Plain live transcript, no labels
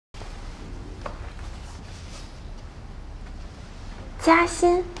嘉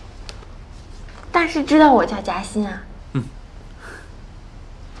欣，大师知道我叫嘉欣啊。嗯。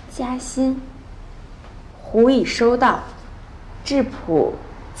嘉欣，狐已收到，质朴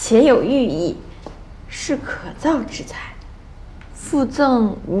且有寓意，是可造之材。附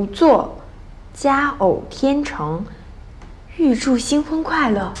赠无作，佳偶天成，预祝新婚快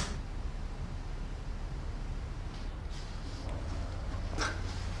乐。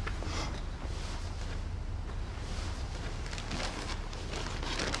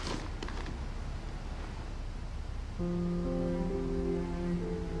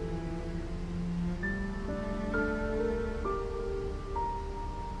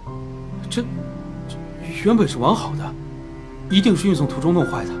这原本是完好的，一定是运送途中弄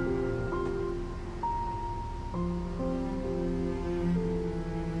坏的。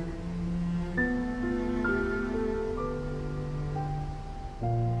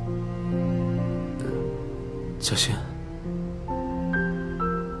小新，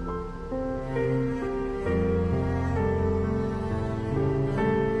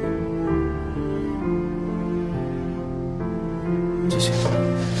小新。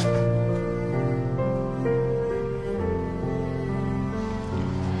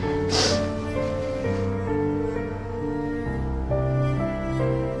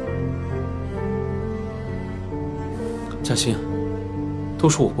嘉欣，都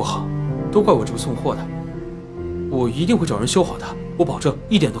是我不好，都怪我这个送货的。我一定会找人修好它，我保证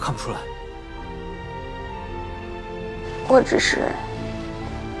一点都看不出来。我只是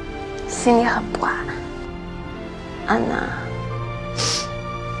心里很不安，安娜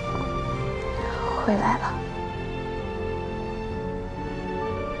回来了。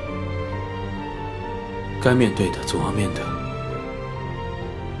该面对的总要面对。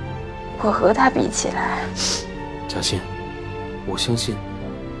我和他比起来，嘉欣，我相信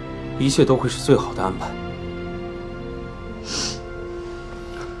一切都会是最好的安排。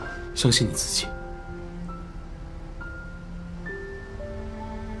相信你自己。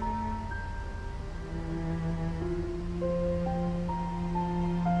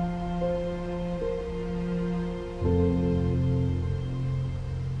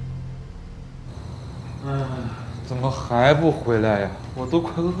怎么还不回来呀？我都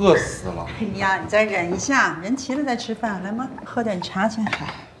快饿死了。哎呀，你再忍一下，人齐了再吃饭。来嘛，喝点茶先。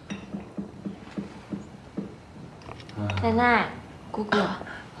奶奶，姑姑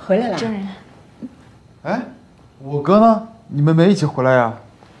回来了。证人。哎，我哥呢？你们没一起回来呀？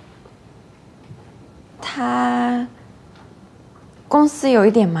他公司有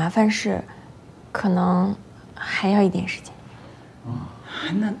一点麻烦事，可能还要一点时间。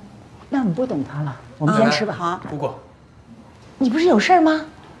那我们不等他了，我们先吃吧。好，姑姑，你不是有事儿吗？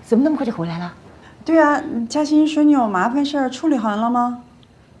怎么那么快就回来了？对啊，嘉欣说你有麻烦事儿，处理好了吗？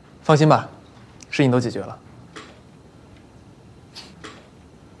放心吧，事情都解决了。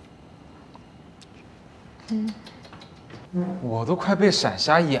我都快被闪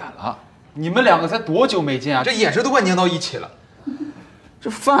瞎眼了。你们两个才多久没见啊？这眼神都快粘到一起了。这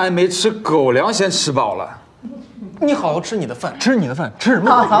饭还没吃，狗粮先吃饱了。你好好吃你的饭，吃你的饭，吃什么？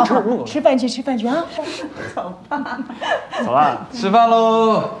好，吃什么？吃饭去啊！走吧。走了，吃饭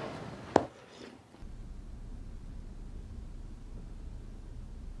喽。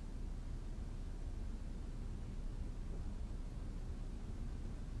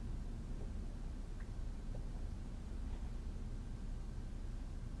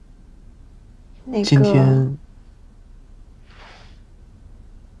今天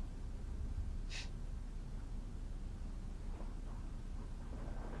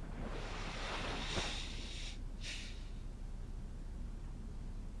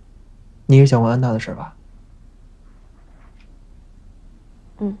你也讲过安娜的事吧？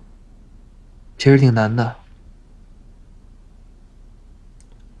嗯，其实挺难的。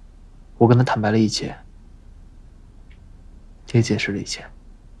我跟她坦白了一切，也解释了一切，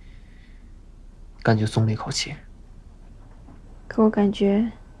感觉松了一口气。可我感觉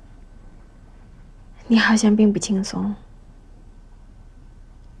你好像并不轻松，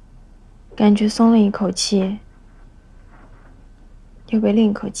感觉松了一口气，又被另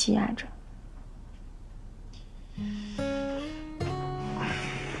一口气压着。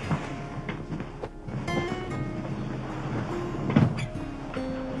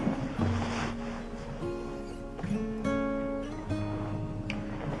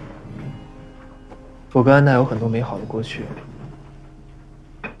我跟安娜有很多美好的过去，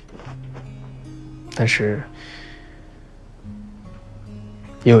但是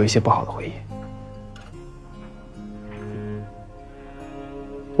也有一些不好的回忆。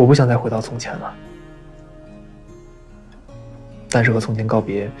我不想再回到从前了，但是和从前告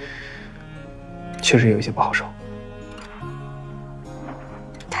别，确实有一些不好受。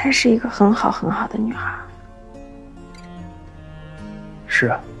还是一个很好很好的女孩。是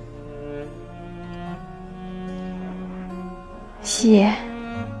啊，夕颜，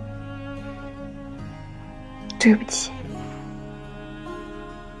对不起。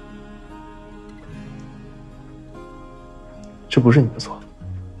这不是你的错。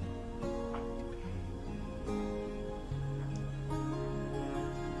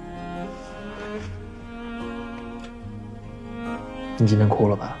你今天哭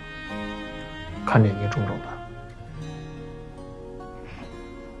了吧？看着眼睛肿肿的。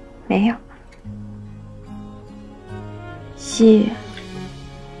没有。夕颜，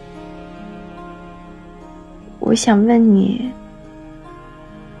我想问你，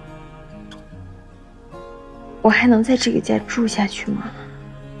我还能在这个家住下去吗？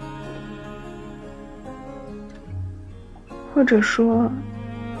或者说，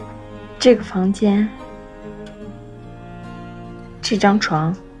这个房间，这张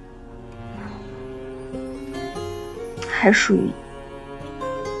床，还属于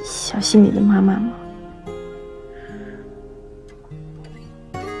小新你的妈妈吗？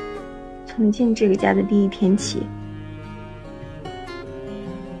从进这个家的第一天起，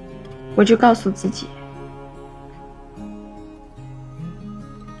我就告诉自己，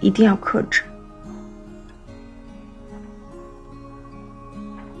一定要克制，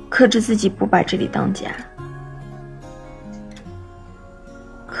克制自己不把这里当家，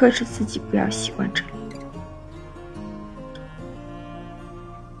克制自己不要习惯这里。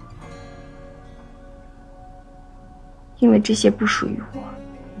因为这些不属于我，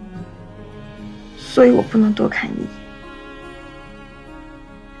所以我不能多看一眼。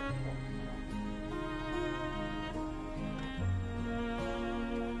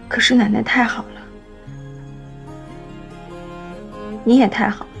可是奶奶太好了，你也太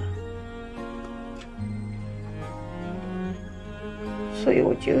好了，所以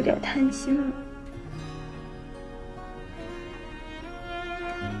我就有点贪心了。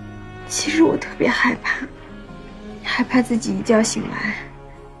其实我特别害怕。害怕自己一觉醒来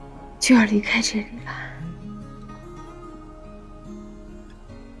就要离开这里了。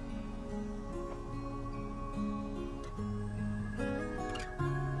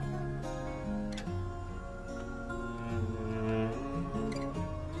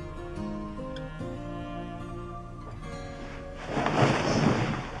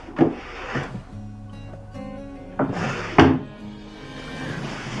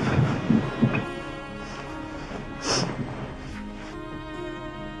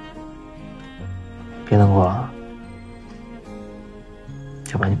别难过了，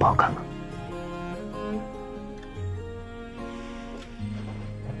要不然你不好看了。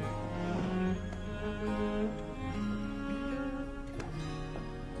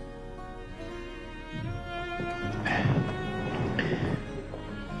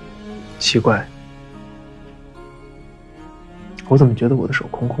奇怪，我怎么觉得我的手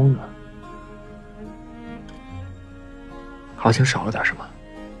空空的，好像少了点什么。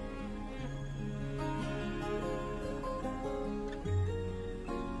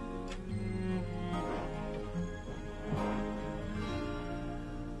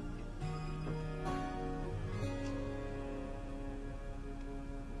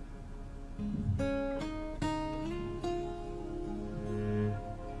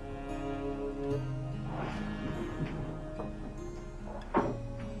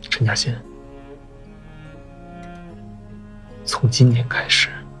陈嘉欣，从今天开始，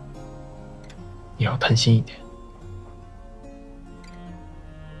你要贪心一点，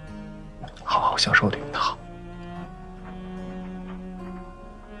好好享受对你的好。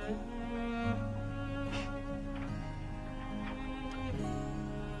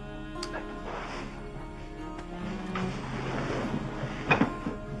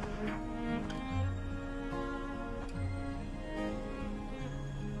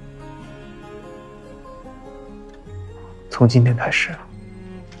从今天开始，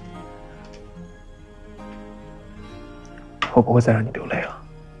我不会再让你流泪了。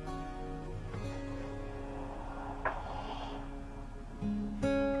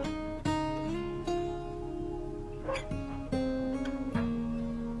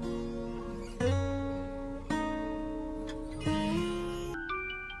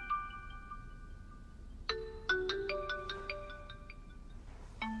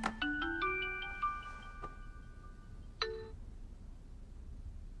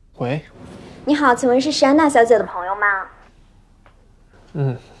喂，你好，请问是石安娜小姐的朋友吗？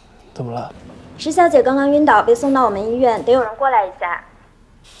怎么了？石小姐刚刚晕倒，被送到我们医院，得有人过来一下。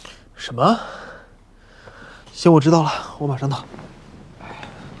什么？行，我知道了，我马上到。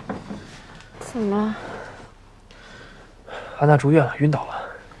怎么了？安娜住院了，晕倒了。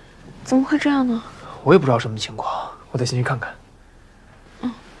怎么会这样呢？我也不知道什么情况，我得先去看看。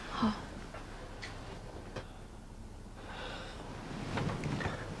嗯，好。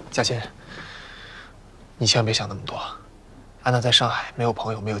嘉欣，你千万别想那么多。安娜在上海没有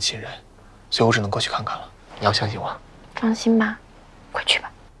朋友，没有亲人，所以我只能过去看看了。你要相信我。放心吧，快去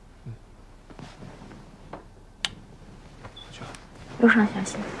吧。去了。路上小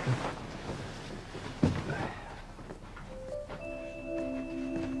心。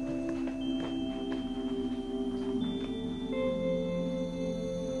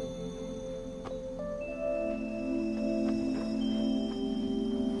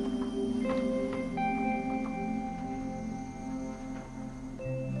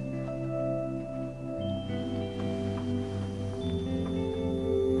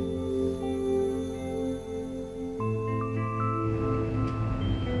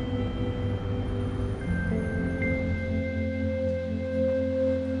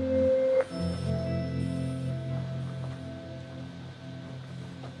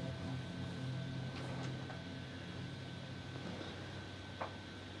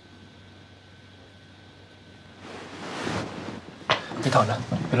你躺着，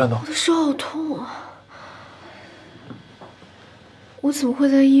别乱动。我的手好痛啊！我怎么会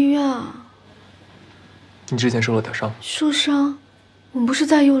在医院啊？你之前受了点伤。受伤？我们不是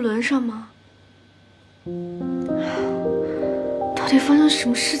在游轮上吗？到底发生什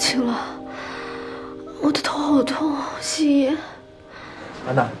么事情了？我的头好痛，西医。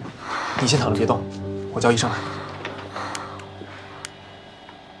安娜，你先躺着别动，我叫医生来。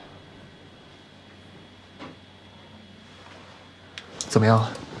怎么样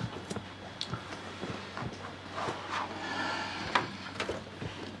了？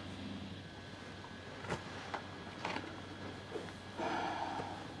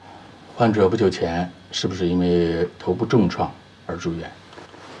患者不久前是不是因为头部重创而住院？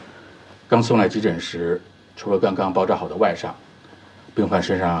刚送来急诊时，除了刚刚包扎好的外伤，病患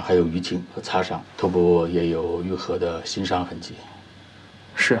身上还有淤青和擦伤，头部也有愈合的新伤痕迹。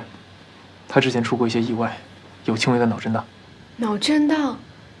是，他之前出过一些意外，有轻微的脑震荡。脑震荡？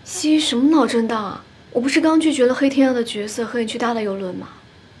西医什么脑震荡啊？我不是刚拒绝了黑天鹅的角色和你去搭的游轮吗？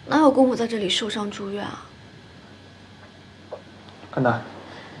哪有功夫在这里受伤住院啊？安娜，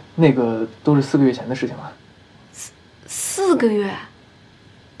那个都是4个月前的事情了。4个月？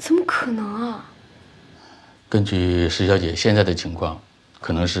怎么可能啊？根据石小姐现在的情况，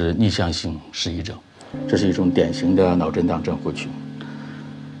可能是逆向性失忆症，这是一种典型的脑震荡症候群。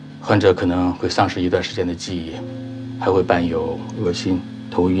患者可能会丧失一段时间的记忆，还会伴有恶心、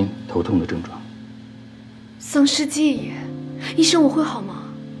头晕、头痛的症状。丧失记忆？医生，我会好吗？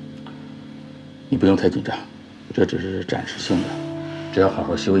你不用太紧张，这只是暂时性的，只要好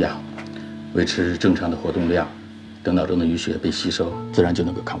好休养，维持正常的活动量，等脑中的淤血被吸收，自然就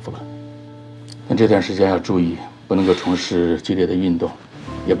能够康复了。但这段时间要注意，不能够从事剧烈的运动，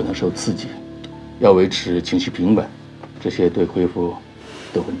也不能受刺激，要维持情绪平稳，这些对恢复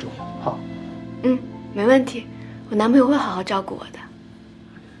都很重要。好，没问题，我男朋友会好好照顾我的。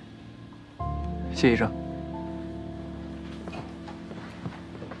谢医生。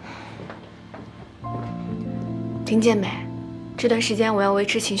听见没？这段时间我要维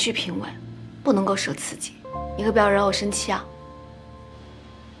持情绪平稳，不能够受刺激。你可不要惹我生气啊！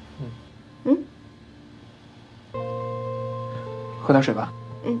喝点水吧。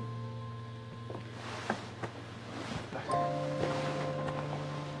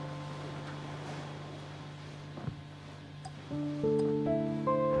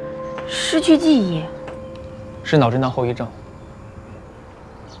失去记忆，是脑震荡后遗症。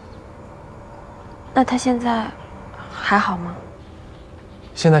那他现在还好吗？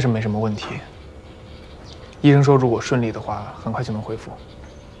现在是没什么问题。医生说，如果顺利的话，很快就能恢复。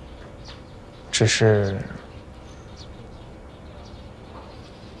只是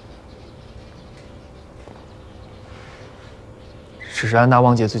安娜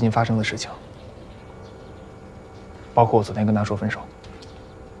忘记了最近发生的事情，包括我昨天跟她说分手。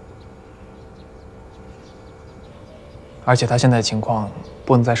而且她现在的情况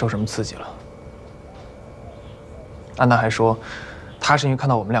不能再受什么刺激了。安娜还说，她是因为看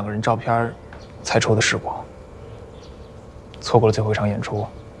到我们2个人照片才出的事故，错过了最后一场演出，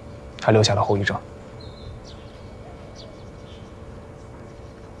还留下了后遗症。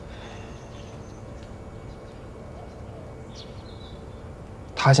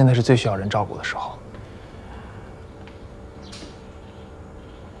她现在是最需要人照顾的时候。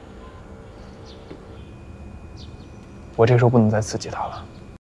我这时候不能再刺激她了。